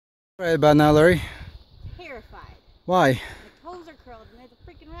Right about now, Larry. Terrified. Why? My toes are curled and there's a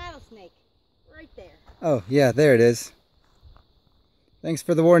freaking rattlesnake right there. Oh, yeah, there it is. Thanks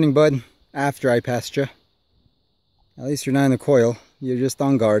for the warning, bud. After I passed you. At least you're not in the coil. You're just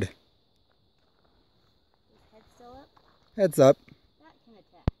on guard. His head still up? Heads up. That can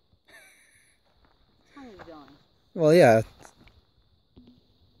attack. Tongue is going. Well, yeah.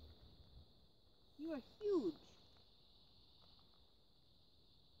 You are huge.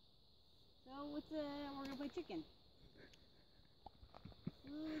 So we're gonna play chicken.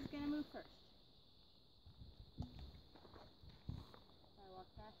 Who's gonna move first? If I walk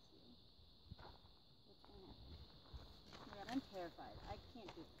past you, what's gonna happen? Oh my God, I'm terrified. I can't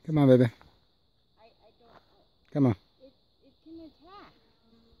do this. Come on, baby. I don't know. Come on. It can attack.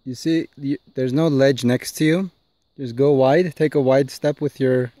 You see, there's no ledge next to you. Just go wide. Take a wide step with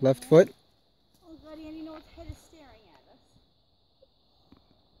your left foot. Oh God, and you know its head is staring at us.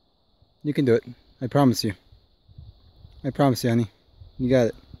 You can do it. I promise you. I promise you, honey. You got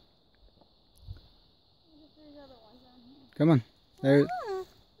it. There's other ones on here. Come on. There.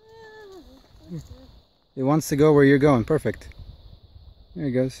 It wants to go where you're going. Perfect. There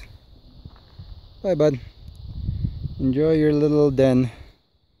it goes. Bye, bud. Enjoy your little den.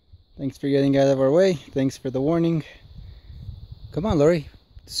 Thanks for getting out of our way. Thanks for the warning. Come on, Lori.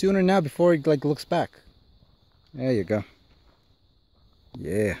 Sooner now before it looks back. There you go.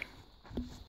 Yeah.